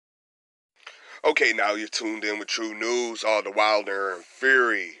Okay, now you're tuned in with True News. The Wilder and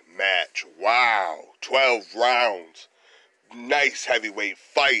Fury match. Wow, 12 rounds. Nice heavyweight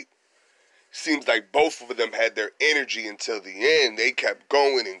fight. Seems like both of them had their energy until the end. They kept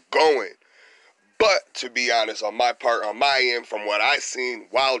going and going. But to be honest, on my part, on my end, from what I seen,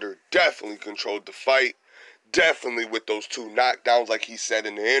 Wilder definitely controlled the fight. Definitely with those two knockdowns, like he said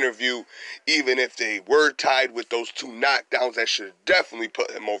in the interview. Even if they were tied with those two knockdowns, that should have definitely put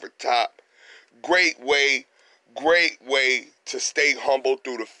him over top. Great way, great way to stay humble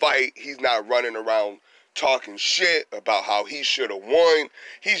through the fight. He's not running around talking shit about how he should have won.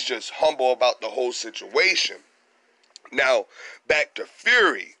 He's just humble about the whole situation. Now, back to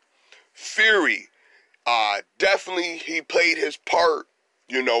Fury. Fury, definitely he played his part.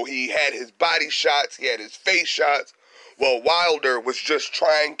 You know, he had his body shots, he had his face shots. Well, Wilder was just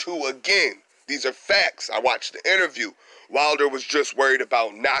trying to, again, these are facts. I watched the interview. Wilder was just worried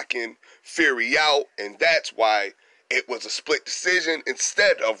about knocking Fury out, and that's why it was a split decision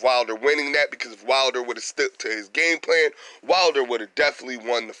instead of Wilder winning that, because if Wilder would have stuck to his game plan, Wilder would have definitely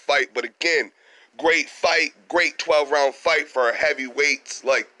won the fight. But again, great fight, great 12-round fight for a heavyweights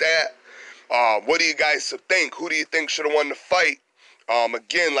like that. What do you guys think? Who do you think should have won the fight?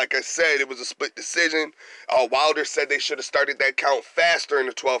 Again, like I said, it was a split decision. Wilder said they should have started that count faster in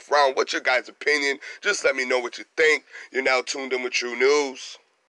the 12th round. What's your guys' opinion? Just let me know what you think. You're now tuned in with True News.